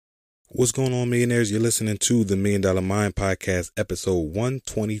What's going on, millionaires? You're listening to the Million Dollar Mind Podcast, episode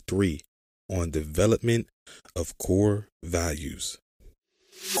 123 on development of core values.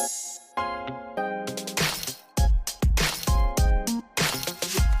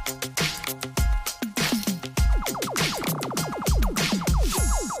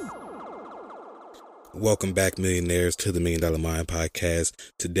 Welcome back, millionaires, to the Million Dollar Mind Podcast.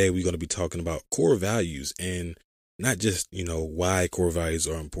 Today, we're going to be talking about core values and not just, why core values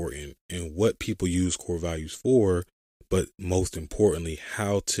are important and what people use core values for, but most importantly,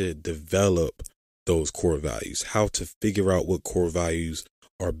 how to develop those core values, how to figure out what core values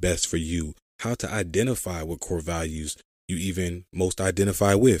are best for you, how to identify what core values you even most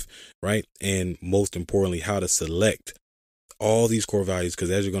identify with, right? And most importantly, how to select all these core values,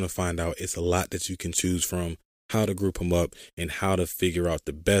 because as you're going to find out, it's a lot that you can choose from, how to group them up and how to figure out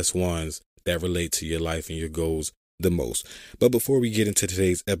the best ones that relate to your life and your goals the most. But before we get into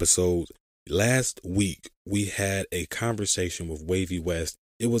today's episode, last week we had a conversation with Wavy West.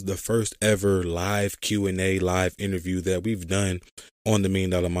 It was the first ever live Q&A, live interview that we've done on the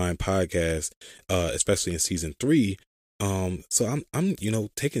Million Dollar Mind Podcast, especially in season 3. So I'm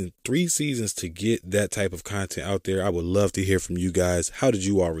taking 3 seasons to get that type of content out there. I would love to hear from you guys. How did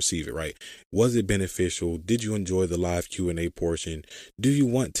you all receive it, right? Was it beneficial? Did you enjoy the live Q&A portion? Do you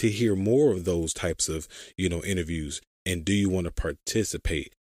want to hear more of those types of, interviews? And do you want to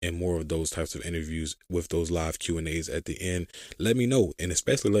participate in more of those types of interviews with those live Q&As at the end? Let me know. And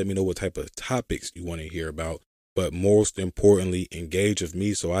especially let me know what type of topics you want to hear about. But most importantly, engage with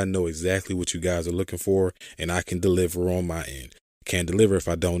me so I know exactly what you guys are looking for and I can deliver on my end. Can't deliver if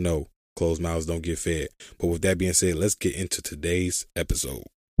I don't know. Closed mouths don't get fed. But with that being said, let's get into today's episode.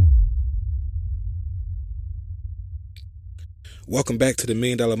 Welcome back to the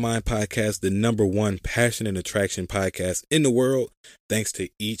Million Dollar Mind Podcast, the #1 passion and attraction podcast in the world. Thanks to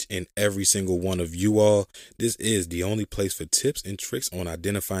each and every single one of you all. This is the only place for tips and tricks on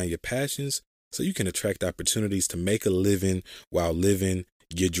identifying your passions, so you can attract opportunities to make a living while living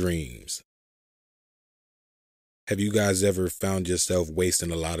your dreams. Have you guys ever found yourself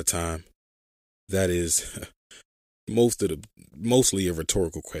wasting a lot of time? That is mostly a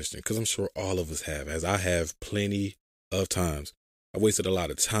rhetorical question, because I'm sure all of us have, as I have plenty of times. I wasted a lot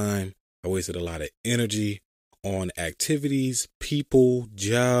of time. I wasted a lot of energy on activities, people,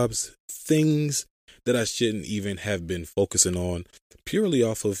 jobs, things that I shouldn't even have been focusing on, purely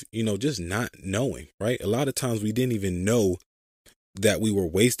off of, just not knowing, right? A lot of times we didn't even know that we were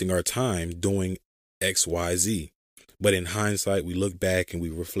wasting our time doing X, Y, Z. But in hindsight, we look back and we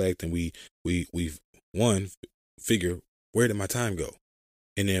reflect and we figure, where did my time go?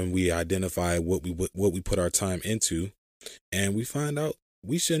 And then we identify what we put our time into, and we find out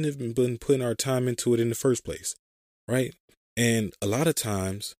we shouldn't have been putting our time into it in the first place, right? And a lot of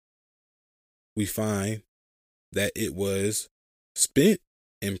times we find that it was spent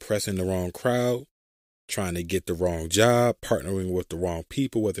impressing the wrong crowd, trying to get the wrong job, partnering with the wrong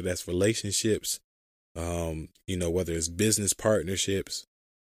people, whether that's relationships, whether it's business partnerships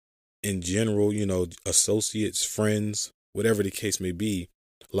in general, associates, friends, whatever the case may be.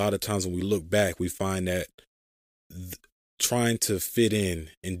 A lot of times when we look back, we find that trying to fit in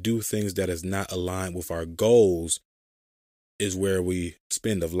and do things that is not aligned with our goals is where we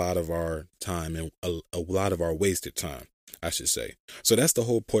spend a lot of our time and a lot of our wasted time, I should say. So that's the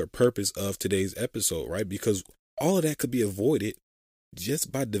whole purpose of today's episode, right? Because all of that could be avoided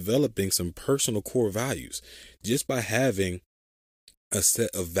just by developing some personal core values, just by having a set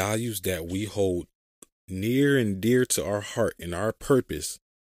of values that we hold near and dear to our heart and our purpose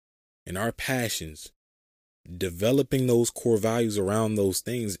and our passions. Developing those core values around those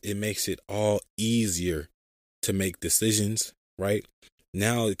things, it makes it all easier to make decisions, right?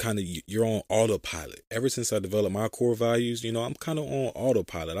 Now you're on autopilot. Ever since I developed my core values, I'm kind of on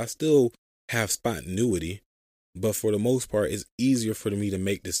autopilot. I still have spontaneity, but for the most part, it's easier for me to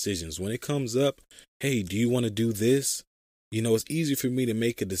make decisions. When it comes up, hey, do you want to do this? It's easier for me to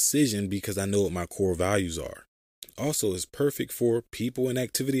make a decision because I know what my core values are. Also, it's perfect for people and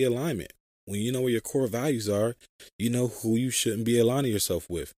activity alignment. When you know where your core values are, you know who you shouldn't be aligning yourself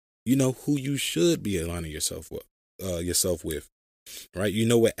with. You know who you should be aligning yourself with, right? You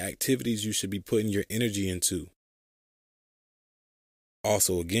know what activities you should be putting your energy into.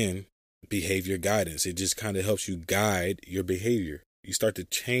 Also, again, behavior guidance. It just kind of helps you guide your behavior. You start to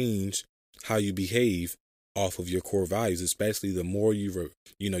change how you behave off of your core values, especially the more you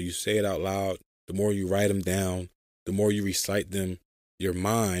say it out loud, the more you write them down, the more you recite them. Your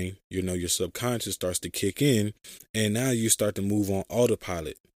mind, your subconscious starts to kick in, and now you start to move on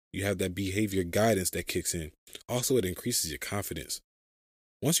autopilot. You have that behavior guidance that kicks in. Also, it increases your confidence.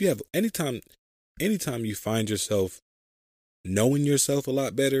 Once you have anytime you find yourself knowing yourself a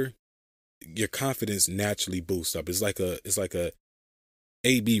lot better, your confidence naturally boosts up. It's like a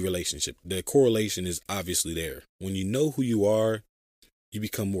A-B relationship. The correlation is obviously there. When you know who you are, you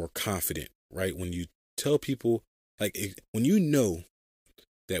become more confident, right? When you tell people, when you know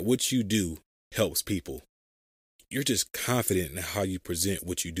that what you do helps people, you're just confident in how you present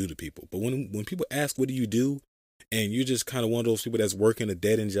what you do to people. But when people ask, what do you do? And you're just kind of one of those people that's working a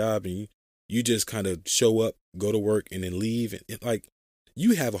dead end job, and you just kind of show up, go to work, and then leave. And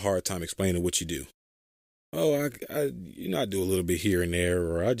you have a hard time explaining what you do. Oh, I do a little bit here and there,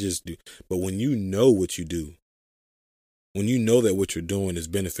 or I just do. But when you know what you do, when you know that what you're doing is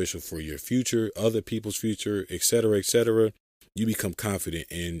beneficial for your future, other people's future, et cetera, you become confident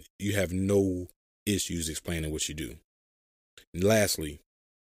and you have no issues explaining what you do. And lastly,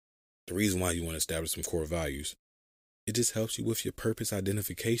 the reason why you want to establish some core values, it just helps you with your purpose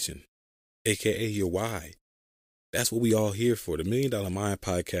identification, aka your why. That's what we all here for. The $1 Million Mind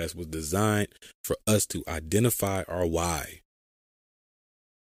podcast was designed for us to identify our why.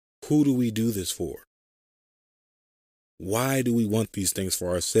 Who do we do this for? Why do we want these things for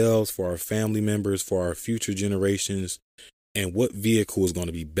ourselves, for our family members, for our future generations? And what vehicle is going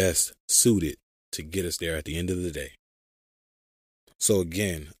to be best suited to get us there at the end of the day? So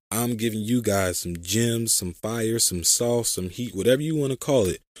again, I'm giving you guys some gems, some fire, some sauce, some heat, whatever you want to call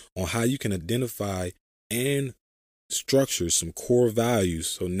it, on how you can identify and structure some core values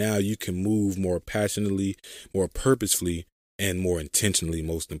so now you can move more passionately, more purposefully, and more intentionally,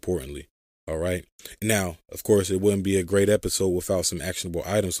 most importantly. All right. Now, of course, it wouldn't be a great episode without some actionable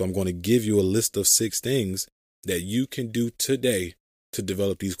items. So I'm going to give you a list of 6 things that you can do today to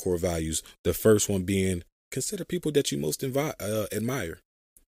develop these core values. The first one being, consider people that you most admire.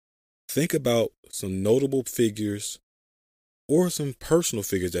 Think about some notable figures or some personal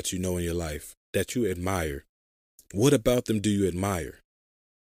figures that you know in your life that you admire. What about them do you admire?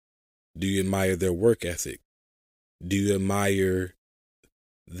 Do you admire their work ethic? Do you admire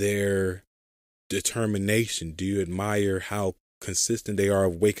their determination? Do you admire how consistent they are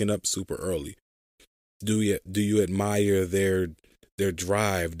of waking up super early? Do you admire their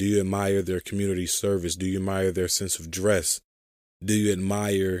drive? Do you admire their community service? Do you admire their sense of dress? Do you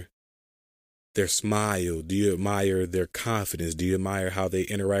admire their smile? Do you admire their confidence? Do you admire how they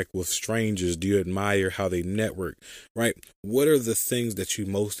interact with strangers? Do you admire how they network? Right? What are the things that you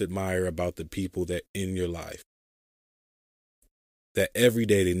most admire about the people that in your life? That every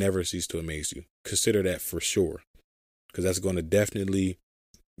day they never cease to amaze you. Consider that for sure, because that's going to definitely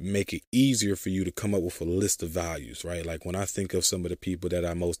make it easier for you to come up with a list of values, right? Like when I think of some of the people that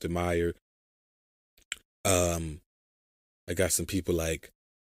I most admire, I got some people like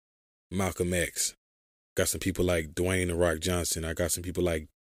Malcolm X, got some people like Dwayne "The Rock" Johnson, I got some people like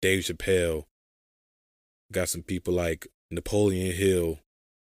Dave Chappelle, got some people like Napoleon Hill,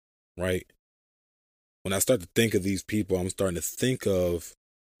 right? When I start to think of these people, I'm starting to think of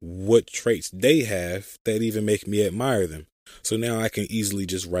what traits they have that even make me admire them. So now I can easily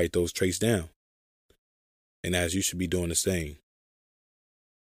just write those traits down. And as you should be doing the same.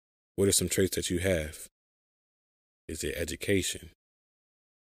 What are some traits that you have? Is it education?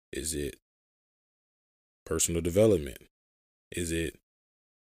 Is it personal development? Is it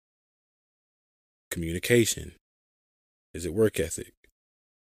communication? Is it work ethic?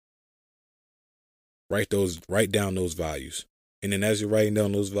 Write down those values. And then as you're writing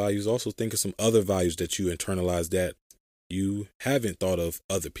down those values, also think of some other values that you internalize that you haven't thought of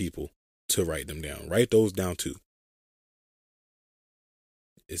other people to write them down. Write those down too.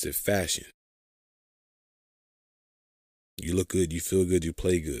 Is it fashion? You look good, you feel good, you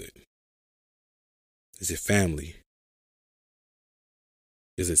play good. Is it family?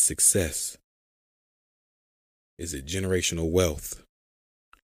 Is it success? Is it generational wealth?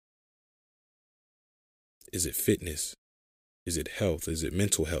 Is it fitness? Is it health? Is it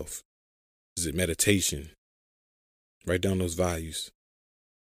mental health? Is it meditation? Write down those values.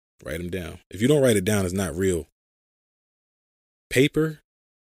 Write them down. If you don't write it down, it's not real. Paper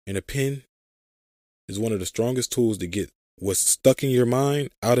and a pen is one of the strongest tools to get what's stuck in your mind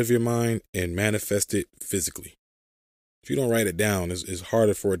out of your mind and manifest it physically. If you don't write it down, it's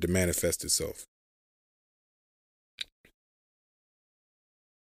harder for it to manifest itself.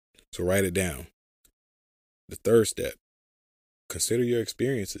 So write it down. The third step, consider your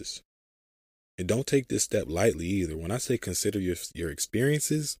experiences. And don't take this step lightly either. When I say consider your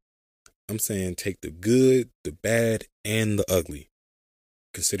experiences, I'm saying take the good, the bad, and the ugly.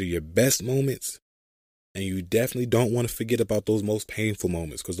 Consider your best moments. And you definitely don't want to forget about those most painful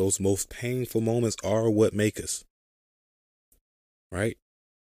moments, because those most painful moments are what make us. Right?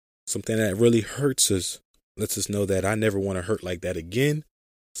 something that really hurts us, lets us know that I never want to hurt like that again.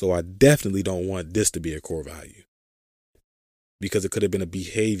 So I definitely don't want this to be a core value, because it could have been a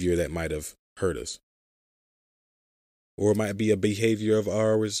behavior that might have hurt us. Or it might be a behavior of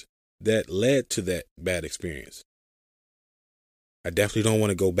ours that led to that bad experience. I definitely don't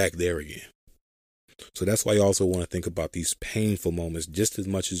want to go back there again. So that's why you also want to think about these painful moments just as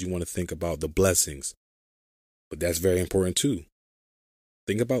much as you want to think about the blessings. But that's very important too.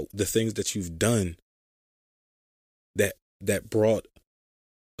 Think about the things that you've done that brought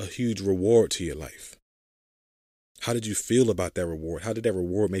a huge reward to your life. How did you feel about that reward? How did that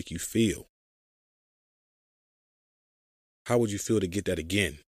reward make you feel? How would you feel to get that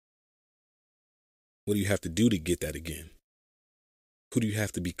again? What do you have to do to get that again? Who do you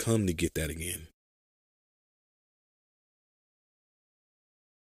have to become to get that again?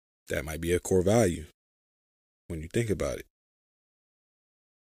 That might be a core value when you think about it.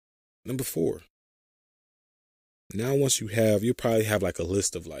 Number 4. Now, once you probably have like a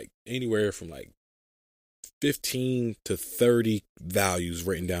list of like anywhere from like 15 to 30 values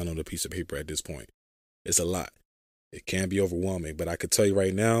written down on a piece of paper at this point. It's a lot. It can be overwhelming, but I could tell you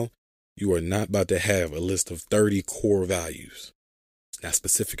right now, you are not about to have a list of 30 core values. It's not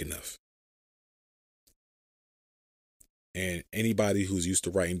specific enough. And anybody who's used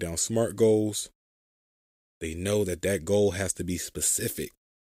to writing down SMART goals, they know that goal has to be specific.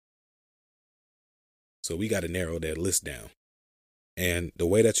 So we got to narrow that list down. And the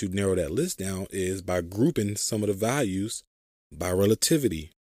way that you narrow that list down is by grouping some of the values by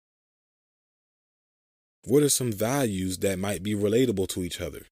relativity. What are some values that might be relatable to each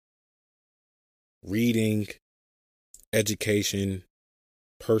other? Reading, education,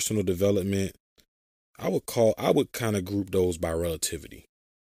 personal development. I would kind of group those by relativity.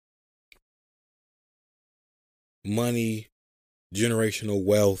 Money, generational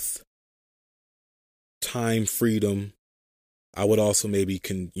wealth, time freedom. I would also maybe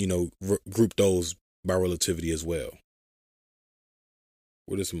group those by relativity as well.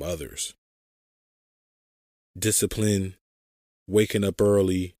 What are some others? Discipline, waking up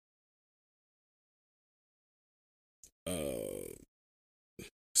early,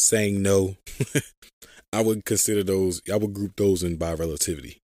 saying no. I would group those in by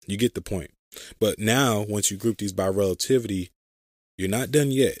relativity. You get the point. But now, once you group these by relativity, you're not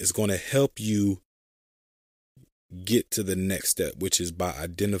done yet. It's going to help you get to the next step, which is by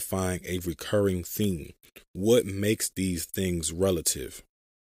identifying a recurring theme. What makes these things relative?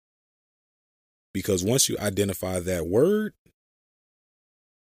 Because once you identify that word,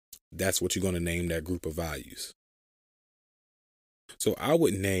 that's what you're going to name that group of values. So I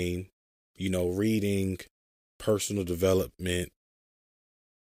would name, reading, personal development,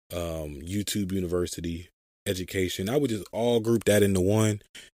 YouTube University, education. I would just all group that into one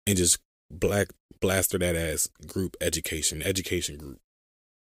and just blaster that as group education group.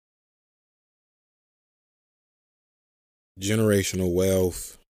 Generational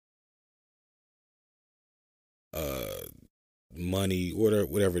wealth, money,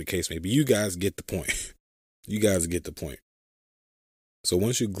 whatever the case may be. You guys get the point. So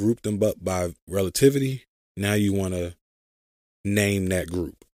once you group them up by relativity, now you want to name that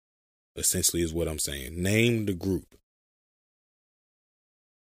group. Essentially is what I'm saying. Name the group.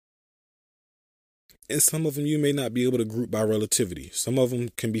 And some of them you may not be able to group by relativity. Some of them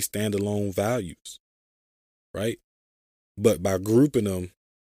can be standalone values, right? But by grouping them,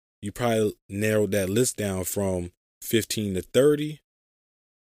 you probably narrowed that list down from 15 to 30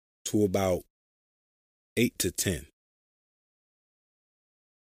 to about 8 to 10.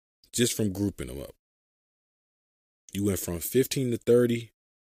 Just from grouping them up. You went from 15 to 30,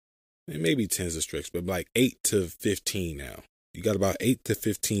 and maybe 10 is a stretch, but like 8 to 15 now. You got about 8 to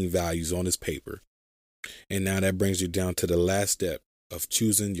 15 values on this paper. And now that brings you down to the last step of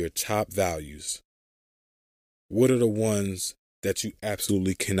choosing your top values. What are the ones that you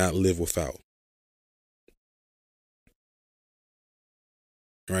absolutely cannot live without?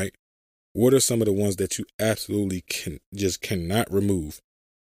 Right? What are some of the ones that you absolutely cannot remove?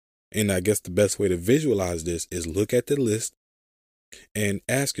 And I guess the best way to visualize this is look at the list and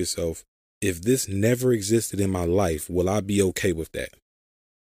ask yourself, if this never existed in my life, will I be okay with that?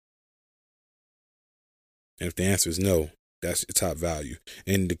 And if the answer is no, that's your top value.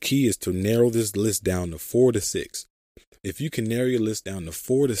 And the key is to narrow this list down to 4 to 6. If you can narrow your list down to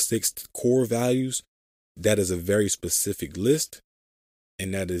 4 to 6 core values, that is a very specific list.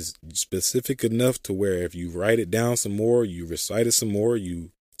 And that is specific enough to where if you write it down some more, you recite it some more,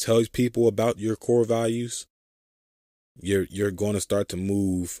 you tell people about your core values, you're going to start to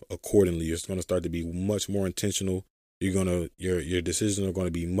move accordingly. You're going to start to be much more intentional Your decisions are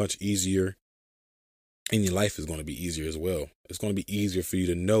gonna be much easier, and your life is gonna be easier as well. It's gonna be easier for you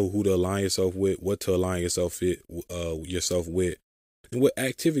to know who to align yourself with, what to align yourself with, and what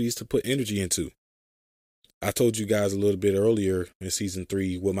activities to put energy into. I told you guys a little bit earlier in season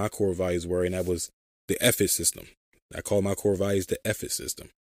 3 what my core values were, and that was the effort system. I call my core values the effort system,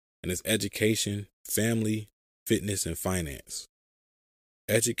 and it's education, family, fitness, and finance.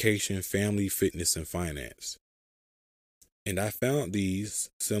 Education, family, fitness, and finance. And I found these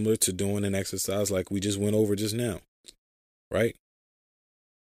similar to doing an exercise like we just went over just now, right?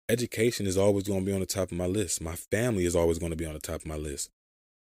 Education is always going to be on the top of my list. My family is always going to be on the top of my list.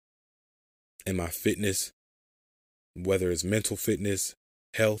 And my fitness, whether it's mental fitness,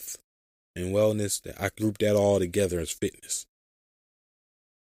 health, and wellness, I group that all together as fitness.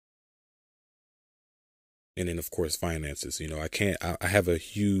 And then, of course, finances. I have a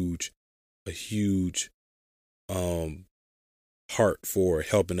huge heart for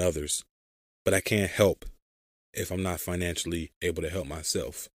helping others, but I can't help if I'm not financially able to help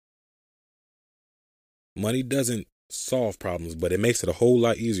myself. Money doesn't solve problems, but it makes it a whole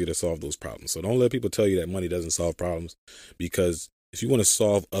lot easier to solve those problems. So don't let people tell you that money doesn't solve problems, because if you want to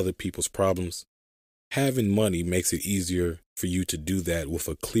solve other people's problems, having money makes it easier for you to do that with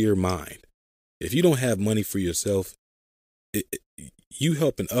a clear mind. If you don't have money for yourself, you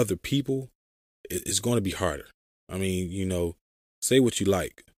helping other people is going to be harder. I mean, say what you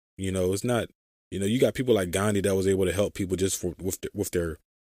like. It's not. You got people like Gandhi that was able to help people just with their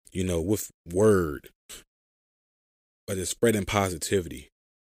with word, but it's spreading positivity.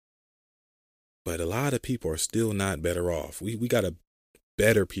 But a lot of people are still not better off. We got to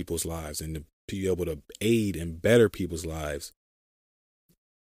better people's lives, and to be able to aid and better people's lives.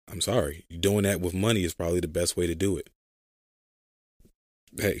 I'm sorry, doing that with money is probably the best way to do it.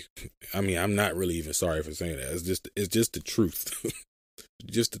 Hey, I'm not really even sorry for saying that. It's just the truth.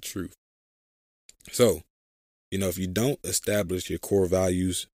 Just the truth. So, if you don't establish your core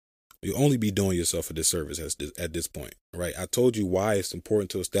values, you'll only be doing yourself a disservice at this point, right? I told you why it's important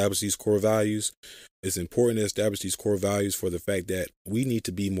to establish these core values. It's important to establish these core values for the fact that we need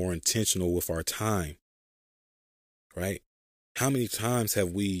to be more intentional with our time, right? How many times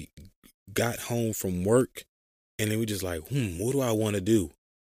have we got home from work and then we just like, what do I want to do?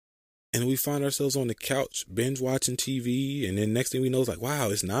 And we find ourselves on the couch, binge watching TV. And then next thing we know, it's like, wow,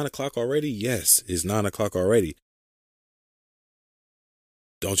 it's 9 o'clock already. Yes, it's 9 o'clock already.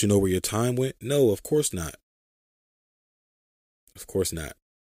 Don't you know where your time went? No, of course not. Of course not.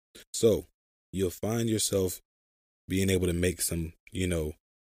 So you'll find yourself being able to make some,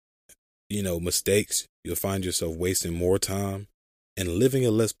 mistakes. You'll find yourself wasting more time and living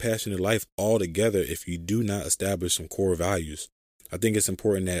a less passionate life altogether if you do not establish some core values. I think it's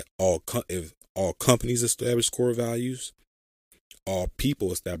important that if all companies establish core values, all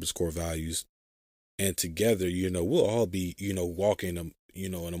people establish core values, and together, we'll all be, walking,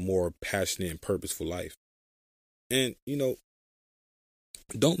 in a more passionate and purposeful life. And,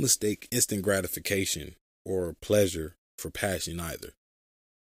 don't mistake instant gratification or pleasure for passion either,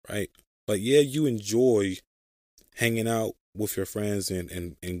 right? Like, yeah, you enjoy hanging out with your friends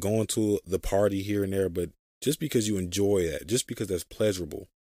and going to the party here and there, but just because you enjoy that, just because that's pleasurable,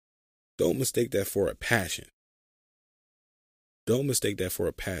 don't mistake that for a passion. Don't mistake that for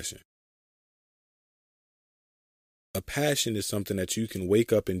a passion. A passion is something that you can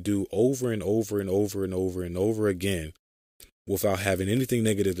wake up and do over and over and over and over and over again without having anything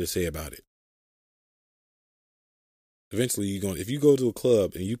negative to say about it. Eventually, if you go to a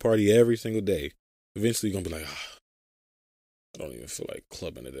club and you party every single day, eventually you're going to be like, I don't even feel like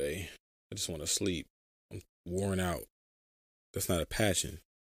clubbing today. I just want to sleep. I'm worn out. That's not a passion.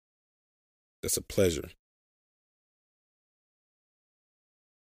 That's a pleasure.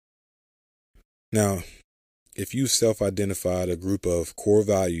 Now, if you've self-identified a group of core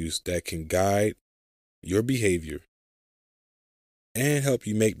values that can guide your behavior and help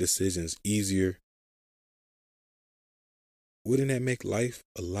you make decisions easier, wouldn't that make life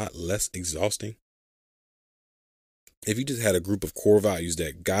a lot less exhausting? If you just had a group of core values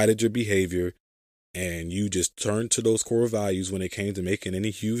that guided your behavior and you just turned to those core values when it came to making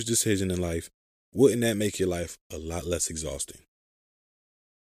any huge decision in life, wouldn't that make your life a lot less exhausting?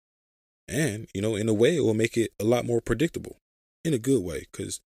 And, in a way, it will make it a lot more predictable in a good way,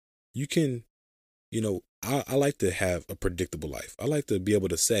 because you can, I like to have a predictable life. I like to be able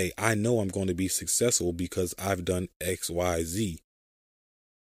to say, I know I'm going to be successful because I've done X, Y, Z.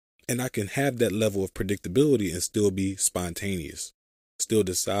 And I can have that level of predictability and still be spontaneous, still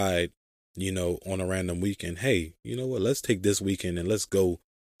decide, on a random weekend, hey, you know what, let's take this weekend and let's go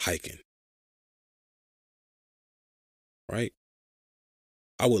hiking. right?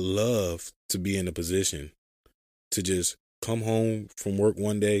 I would love to be in a position to just come home from work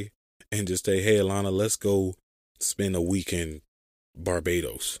one day and just say, hey, Alana, let's go spend a week in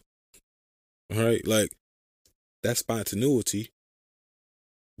Barbados. All right? Like, that's spontaneity.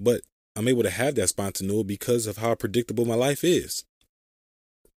 But I'm able to have that spontaneity because of how predictable my life is.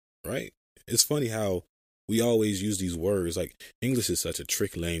 Right? It's funny how we always use these words. Like, English is such a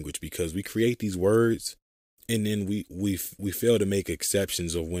trick language because we create these words and then we fail to make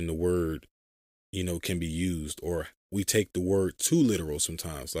exceptions of when the word, can be used, or we take the word too literal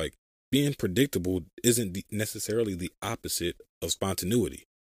sometimes. Like, being predictable isn't necessarily the opposite of spontaneity.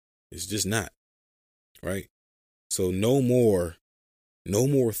 It's just not, right? So no more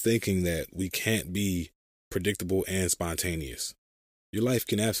thinking that we can't be predictable and spontaneous. Your life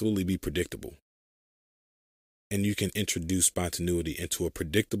can absolutely be predictable. And you can introduce spontaneity into a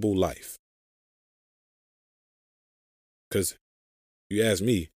predictable life. Because you ask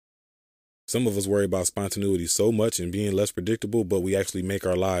me, some of us worry about spontaneity so much and being less predictable, but we actually make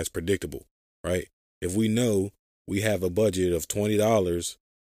our lives predictable, right? If we know we have a budget of $20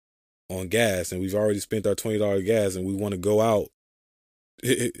 on gas and we've already spent our $20 gas and we want to go out,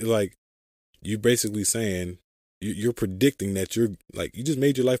 like, you're basically saying, you're predicting that you just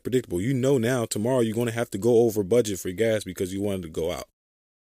made your life predictable. You know now tomorrow you're going to have to go over budget for gas because you wanted to go out.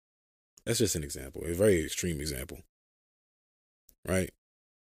 That's just an example, a very extreme example, right?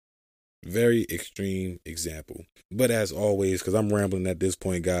 Very extreme example. But as always, because I'm rambling at this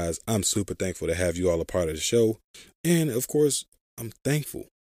point, guys, I'm super thankful to have you all a part of the show. And of course, I'm thankful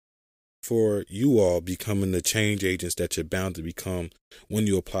for you all becoming the change agents that you're bound to become when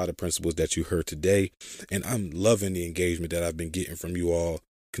you apply the principles that you heard today. And I'm loving the engagement that I've been getting from you all.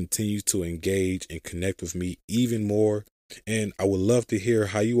 Continue to engage and connect with me even more. And I would love to hear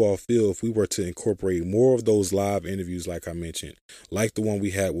how you all feel if we were to incorporate more of those live interviews like I mentioned, like the one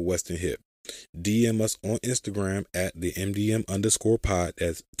we had with Weston Hip. DM us on Instagram at the MDM_pod.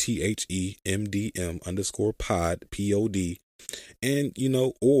 That's THEMDM_pod, POD. And,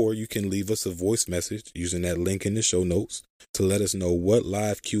 or you can leave us a voice message using that link in the show notes to let us know what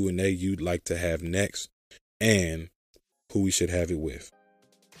live Q&A you'd like to have next and who we should have it with.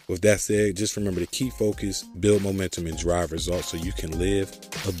 With that said, just remember to keep focused, build momentum, and drive results so you can live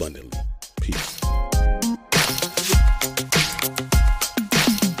abundantly. Peace.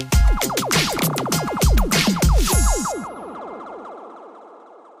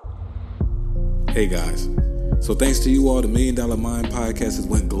 Hey guys, so thanks to you all, the $1 Million Mind podcast has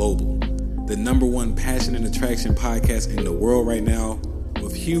went global. The #1 passion and attraction podcast in the world right now,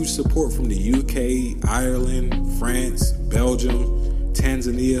 with huge support from the UK, Ireland, France, Belgium,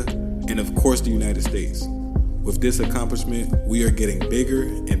 Tanzania, and of course the United States. With this accomplishment, we are getting bigger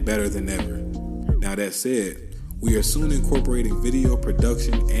and better than ever. Now that said, we are soon incorporating video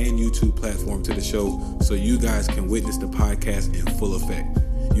production and YouTube platform to the show so you guys can witness the podcast in full effect.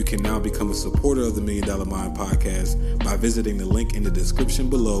 You can now become a supporter of the $1 Million Mind podcast by visiting the link in the description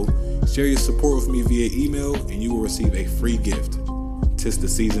below. Share your support with me via email and you will receive a free gift. 'Tis the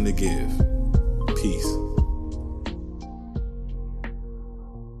season to give. Peace.